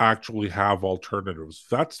people actually have alternatives.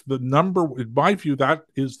 That's in my view, that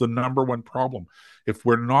is the number one problem. If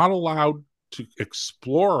we're not allowed to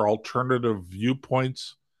explore alternative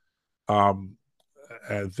viewpoints, um,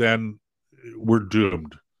 then we're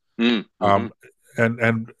doomed. Mm-hmm.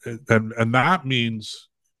 And that means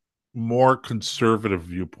more conservative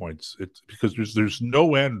viewpoints. It's because there's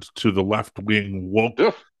no end to the left wing woke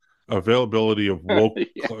availability of woke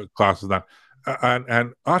Yeah. classes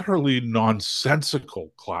and utterly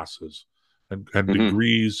nonsensical classes and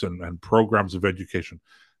degrees and programs of education.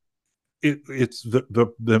 It's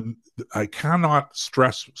the I cannot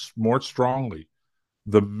stress more strongly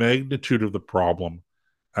the magnitude of the problem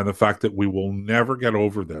and the fact that we will never get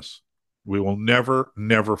over this. We will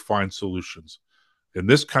never find solutions in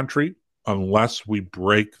this country unless we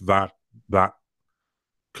break that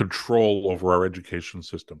control over our education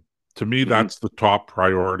system. To me, that's the top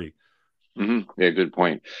priority. Yeah, good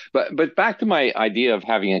point. But back to my idea of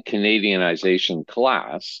having a Canadianization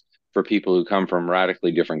class for people who come from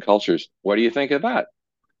radically different cultures. What do you think of that?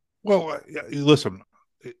 Well, listen,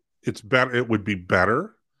 it's better. It would be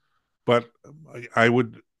better, but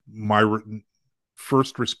my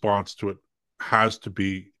first response to it has to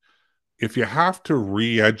be, if you have to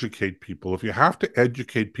re-educate people, if you have to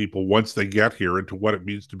educate people once they get here into what it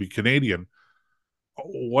means to be Canadian,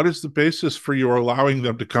 what is the basis for you allowing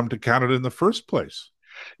them to come to Canada in the first place?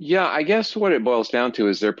 Yeah, I guess what it boils down to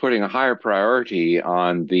is they're putting a higher priority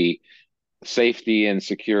on the safety and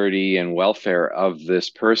security and welfare of this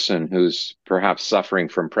person who's perhaps suffering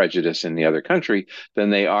from prejudice in the other country than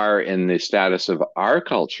they are in the status of our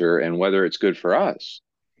culture and whether it's good for us.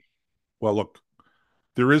 Well, look,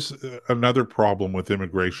 there is another problem with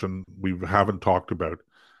immigration we haven't talked about,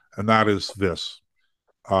 and that is this.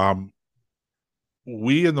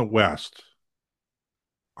 We in the West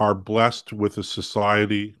are blessed with a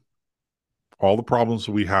society, all the problems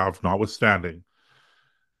we have notwithstanding,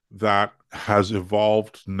 that has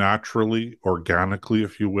evolved naturally, organically,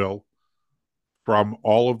 if you will, from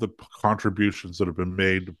all of the contributions that have been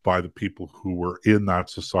made by the people who were in that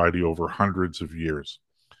society over hundreds of years.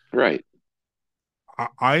 Right.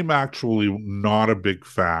 I'm actually not a big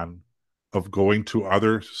fan of going to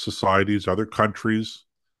other societies, other countries,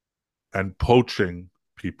 and poaching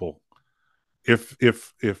people. If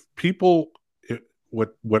people,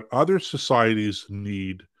 what other societies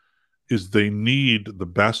need is they need the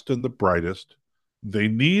best and the brightest. They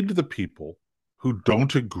need the people who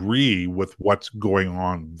don't agree with what's going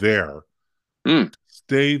on there to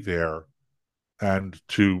stay there and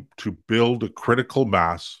to build a critical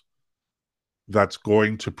mass that's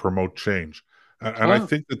going to promote change. And I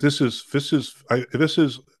think that this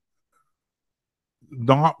is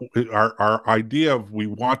not our idea of we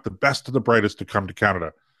want the best and the brightest to come to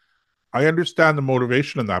Canada. I understand the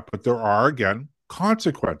motivation in that, but there are, again,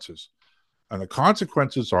 consequences. And the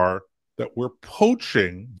consequences are that we're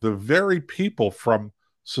poaching the very people from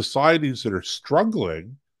societies that are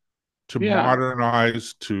struggling to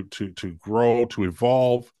modernize, to grow, to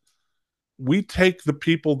evolve. We take the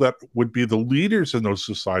people that would be the leaders in those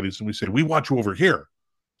societies and we say, we want you over here.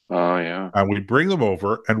 Oh, yeah. And we bring them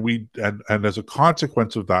over, and as a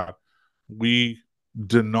consequence of that, we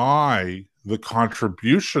deny the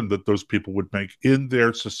contribution that those people would make in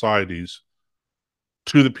their societies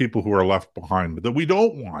to the people who are left behind that we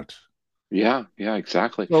don't want. Yeah,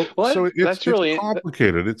 exactly. So that's really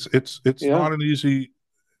complicated. It's not an easy.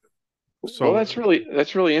 So that's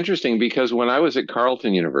really interesting, because when I was at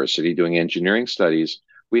Carleton University doing engineering studies,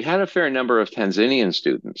 we had a fair number of Tanzanian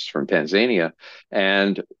students from Tanzania,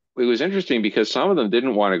 and it was interesting because some of them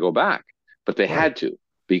didn't want to go back, but they had to,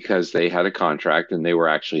 because they had a contract and they were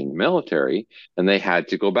actually in the military and they had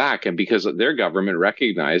to go back, and because their government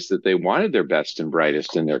recognized that they wanted their best and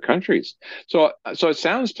brightest in their countries. So it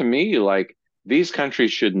sounds to me like these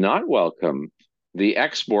countries should not welcome the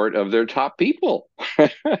export of their top people.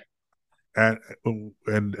 And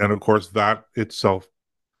of course that itself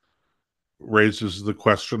raises the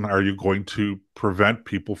question, are you going to prevent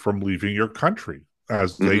people from leaving your country?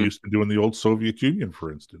 as they used to do in the old Soviet Union,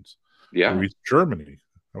 for instance, or Yeah. East Germany.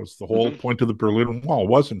 That was the whole point of the Berlin Wall,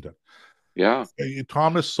 wasn't it? Yeah.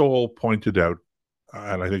 Thomas Sowell pointed out,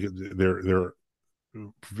 and I think they're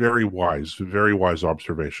very wise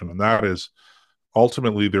observation, and that is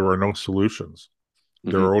ultimately there are no solutions.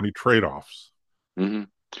 There are only trade-offs. You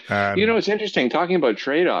And know, it's interesting talking about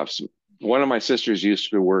trade-offs. One of my sisters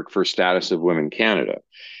used to work for Status of Women Canada.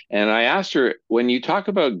 And I asked her, when you talk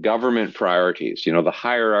about government priorities, you know, the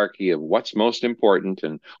hierarchy of what's most important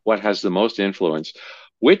and what has the most influence,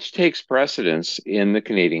 which takes precedence in the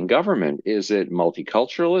Canadian government? Is it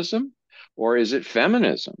multiculturalism or is it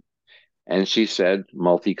feminism? And she said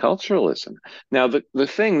multiculturalism. Now, the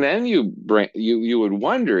thing then you would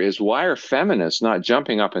wonder is, why are feminists not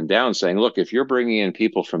jumping up and down saying, look, if you're bringing in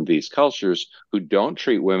people from these cultures who don't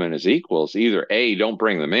treat women as equals, either A, don't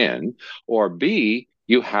bring them in, or B,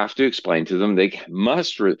 you have to explain to them they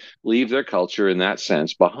must leave their culture in that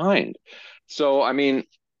sense behind. So, I mean,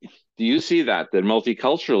 do you see that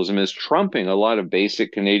multiculturalism is trumping a lot of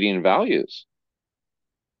basic Canadian values?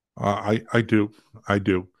 I do.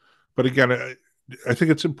 But again, I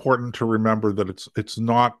think it's important to remember that it's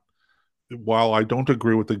not. While I don't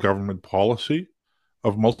agree with the government policy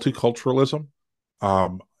of multiculturalism,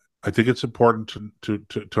 I think it's important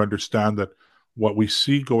to understand that what we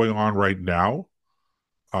see going on right now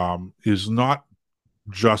is not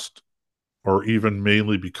just or even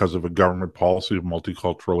mainly because of a government policy of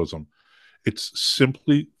multiculturalism. It's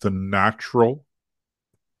simply the natural,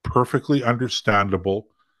 perfectly understandable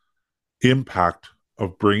impact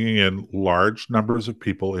of bringing in large numbers of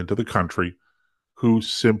people into the country who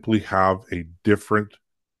simply have a different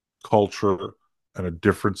culture and a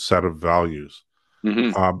different set of values.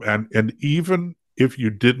 And even if you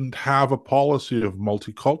didn't have a policy of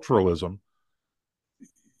multiculturalism,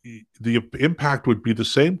 the impact would be the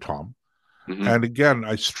same, Tom. And again,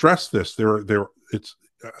 I stress this. It's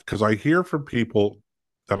because I hear from people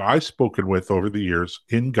that I've spoken with over the years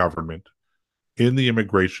in government, in the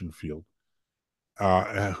immigration field,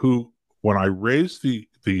 who, when I raise the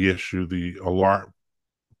issue, the alarm,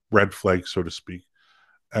 red flag, so to speak,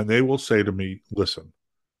 and they will say to me, listen,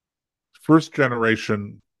 first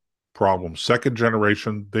generation problem, second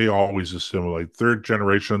generation, they always assimilate. Third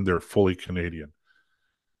generation, they're fully Canadian.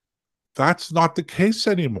 That's not the case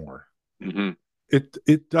anymore.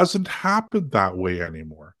 It doesn't happen that way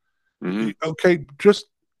anymore. Okay, just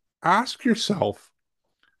ask yourself,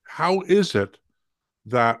 how is it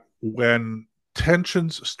that when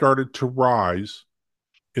tensions started to rise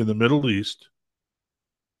in the Middle East,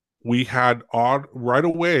 we had right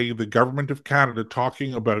away the government of Canada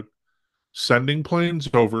talking about sending planes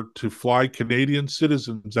over to fly Canadian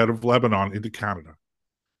citizens out of Lebanon into Canada?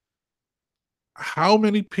 How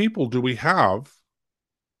many people do we have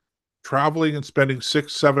traveling and spending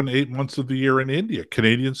 6, 7, 8 months of the year in India,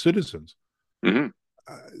 Canadian citizens?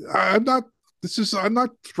 I'm not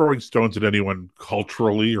throwing stones at anyone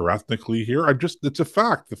culturally or ethnically here. It's a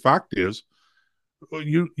fact. The fact is,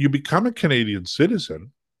 you become a Canadian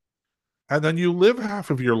citizen, and then you live half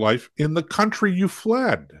of your life in the country you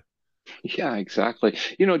fled. Yeah, exactly.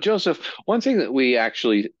 You know, Joseph, one thing that we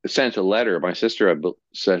actually sent a letter, my sister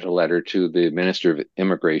sent a letter to the Minister of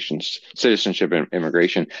Immigration, Citizenship and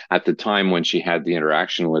Immigration at the time when she had the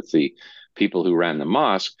interaction with the people who ran the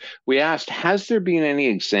mosque. We asked, has there been any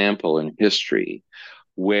example in history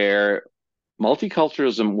where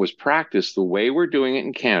multiculturalism was practiced the way we're doing it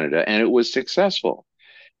in Canada and it was successful?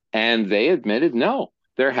 And they admitted no.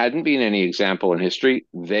 There hadn't been any example in history.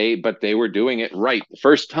 But they were doing it right the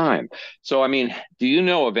first time. So, I mean, do you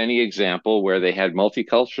know of any example where they had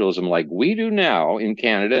multiculturalism like we do now in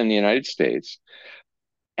Canada and the United States,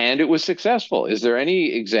 and it was successful? Is there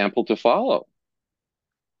any example to follow?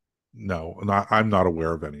 No, I'm not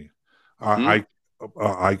aware of any. I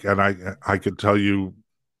could tell you.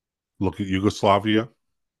 Look at Yugoslavia.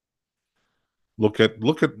 Look at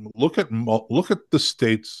the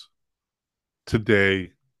states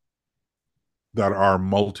today that are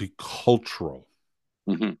multicultural.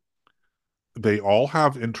 They all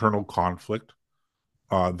have internal conflict.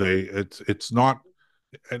 It's not,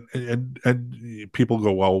 and people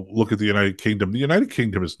go, well, look at the United Kingdom. The United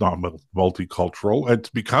Kingdom is not multicultural. It's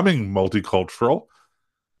becoming multicultural,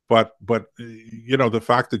 but you know, the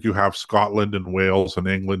fact that you have Scotland and Wales and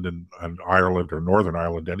England and Ireland, or Northern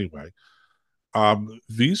Ireland anyway,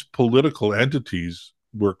 these political entities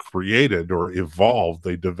were created or evolved.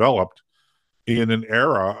 They developed in an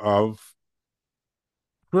era of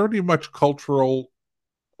pretty much cultural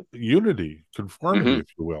unity, conformity, if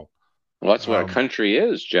you will. Well, that's what a country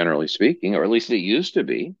is, generally speaking, or at least it used to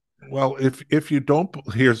be. Well, if you don't,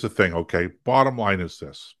 here's the thing, okay? Bottom line is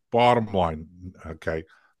this. Bottom line, okay,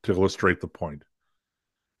 to illustrate the point.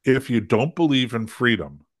 If you don't believe in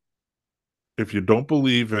freedom, if you don't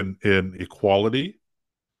believe in equality,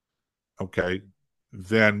 okay,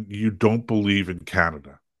 then you don't believe in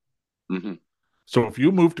Canada. Mm-hmm. So if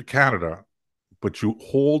you move to Canada, but you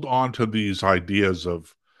hold on to these ideas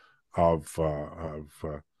of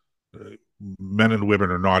men and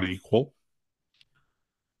women are not equal,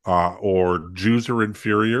 or Jews are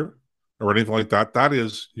inferior, or anything like that, that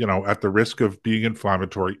is, at the risk of being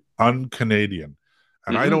inflammatory, un-Canadian.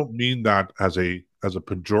 And I Mm-hmm. don't mean that as a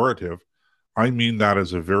pejorative. I mean that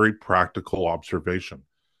as a very practical observation.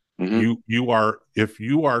 Mm-hmm. If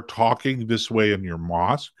you are talking this way in your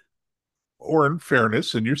mosque, or in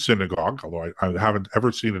fairness, in your synagogue, although I haven't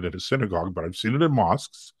ever seen it in a synagogue, but I've seen it in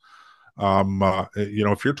mosques.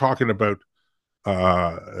 If you're talking about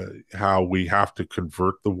how we have to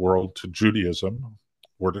convert the world to Judaism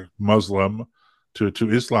or to Muslim to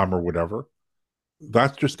Islam or whatever,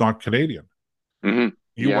 that's just not Canadian. Mm-hmm.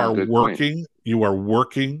 You Yeah, are good point.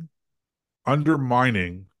 working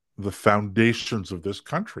undermining the foundations of this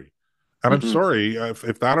country. And I'm Mm-hmm. sorry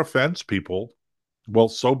if that offends people. Well,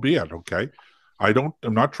 so be it. Okay. I'm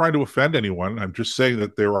not trying to offend anyone. I'm just saying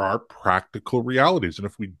that there are practical realities. And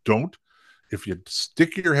if you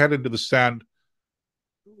stick your head into the sand,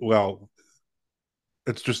 well,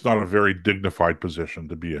 it's just not a very dignified position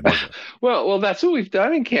to be in, is it? Well, that's what we've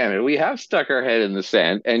done in Canada. We have stuck our head in the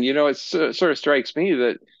sand, and it sort of strikes me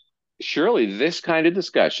that surely this kind of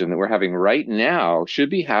discussion that we're having right now should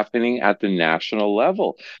be happening at the national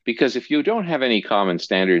level. Because if you don't have any common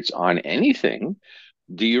standards on anything,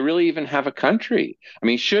 do you really even have a country? I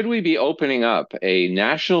mean, should we be opening up a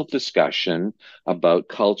national discussion about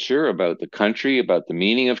culture, about the country, about the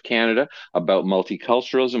meaning of Canada, about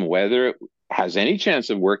multiculturalism, whether it has any chance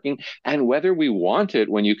of working, and whether we want it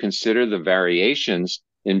when you consider the variations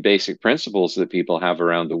in basic principles that people have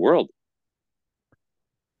around the world?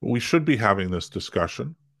 We should be having this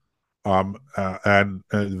discussion. And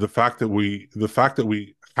the fact that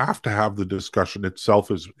we have to have the discussion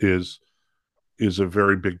itself is a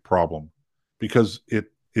very big problem, because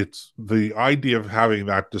it's the idea of having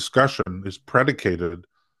that discussion is predicated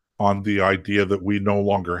on the idea that we no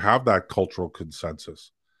longer have that cultural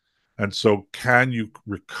consensus. And so, can you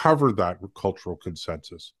recover that cultural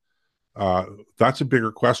consensus? Uh, that's a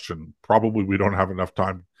bigger question. Probably we don't have enough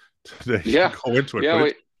time today to Yeah, go into it, yeah,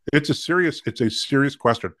 but it's a serious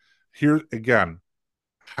question. Here again,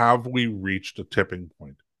 have we reached a tipping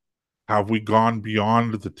point? Have we gone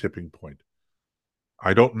beyond the tipping point?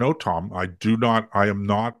 I don't know, Tom. I'm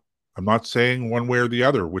not saying one way or the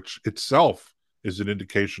other, which itself is an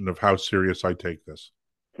indication of how serious I take this.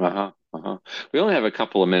 uh-huh, uh-huh. We only have a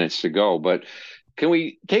couple of minutes to go, but can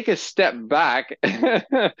we take a step back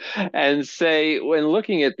and say, when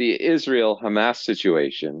looking at the Israel-Hamas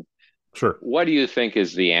situation, Sure. what do you think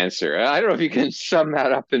is the answer? I don't know if you can sum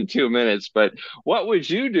that up in 2 minutes, but what would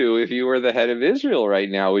you do if you were the head of Israel right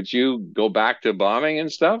now? Would you go back to bombing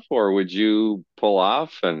and stuff, or would you pull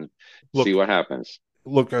off and see Look, what happens?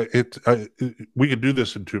 we could do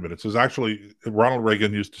this in 2 minutes. Is actually Ronald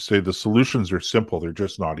Reagan used to say the solutions are simple; they're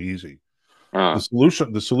just not easy. Uh,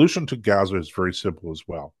 The solution to Gaza is very simple as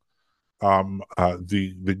well.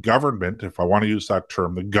 The government, if I want to use that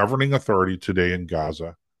term, the governing authority today in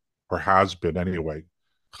Gaza, or has been anyway,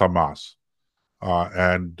 Hamas,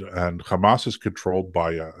 and Hamas is controlled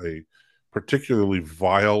by a particularly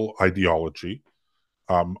vile ideology.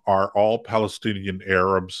 Are all Palestinian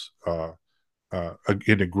Arabs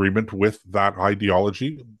in agreement with that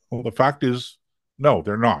ideology? Well, the fact is, no,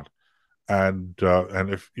 they're not. And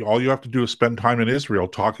if all you have to do is spend time in Israel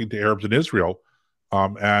talking to Arabs in Israel,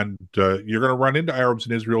 and you're going to run into Arabs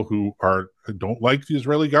in Israel who don't like the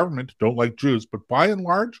Israeli government, don't like Jews, but by and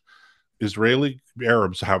large, Israeli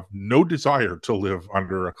Arabs have no desire to live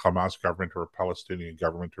under a Hamas government or a Palestinian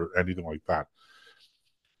government or anything like that.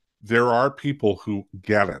 There are people who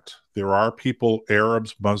get it. There are people,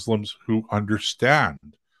 Arabs, Muslims, who understand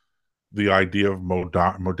the idea of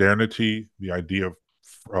modernity, the idea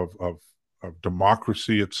of, of, of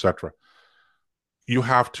democracy, etc. You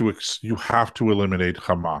have to eliminate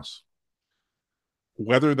Hamas,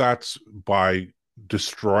 whether that's by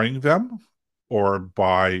destroying them or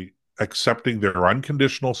by accepting their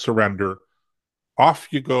unconditional surrender. Off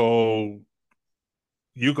you go.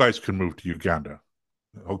 You guys can move to Uganda,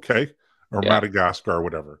 okay, or yeah. Madagascar or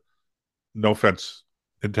whatever. No offense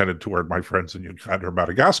intended toward my friends in Uganda or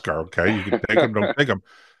Madagascar. Okay, you can take them, don't take them.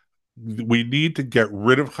 We need to get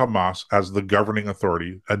rid of Hamas as the governing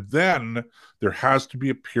authority, and then there has to be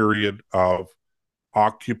a period of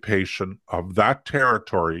occupation of that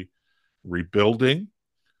territory, rebuilding,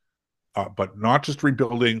 but not just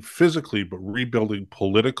rebuilding physically, but rebuilding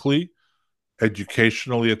politically,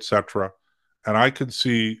 educationally, etc. And I can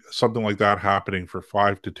see something like that happening for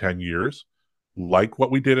 5 to 10 years, like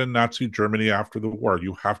what we did in Nazi Germany after the war.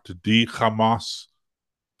 You have to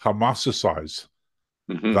Hamasicize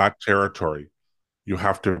that territory. You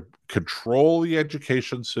have to control the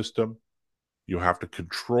education system. You have to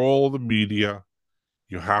control the media.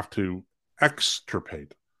 You have to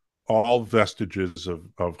extirpate all vestiges of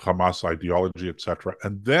Hamas ideology, etc.,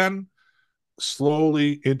 and then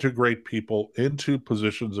slowly integrate people into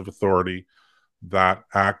positions of authority that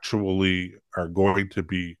actually are going to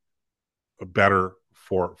be better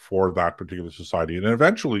for that particular society. And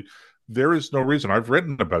eventually, there is no reason, I've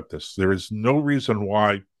written about this, there is no reason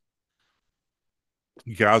why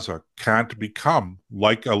Gaza can't become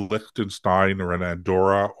like a Liechtenstein or an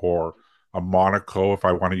Andorra or a Monaco, if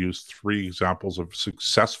I want to use 3 examples of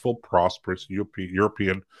successful, prosperous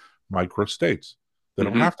European microstates. They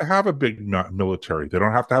don't have to have a big military. They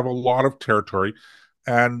don't have to have a lot of territory,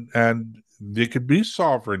 and they could be a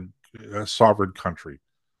sovereign country.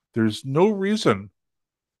 There's no reason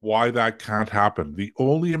why that can't happen. The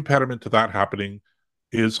only impediment to that happening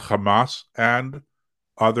is Hamas and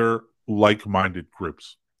other like-minded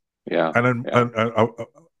groups. Yeah. And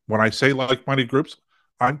when I say like-minded groups,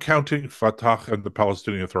 I'm counting Fatah and the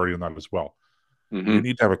Palestinian Authority in that as well. You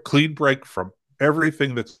need to have a clean break from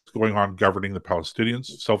everything that's going on governing the Palestinians,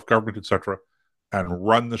 self-government, etc., and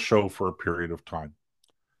run the show for a period of time.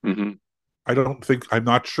 I'm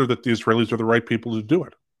not sure that the Israelis are the right people to do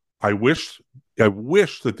it. I wish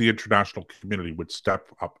that the international community would step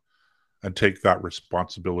up and take that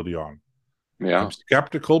responsibility on. Yeah. I'm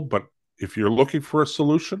skeptical, but if you're looking for a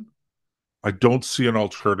solution, I don't see an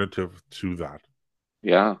alternative to that.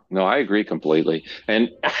 Yeah, no, I agree completely. And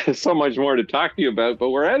so much more to talk to you about, but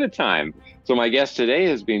we're out of time. So my guest today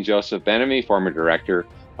has been Joseph Ben-Ami, former director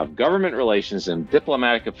of government relations and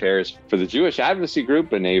diplomatic affairs for the Jewish advocacy group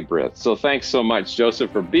B'nai B'rith. So thanks so much,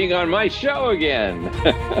 Joseph, for being on my show again.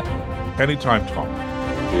 Anytime, Tom.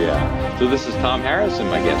 Yeah. So this is Tom Harris and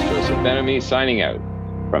my guest, Joseph Ben-Ami, signing out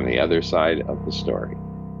from the other side of the story.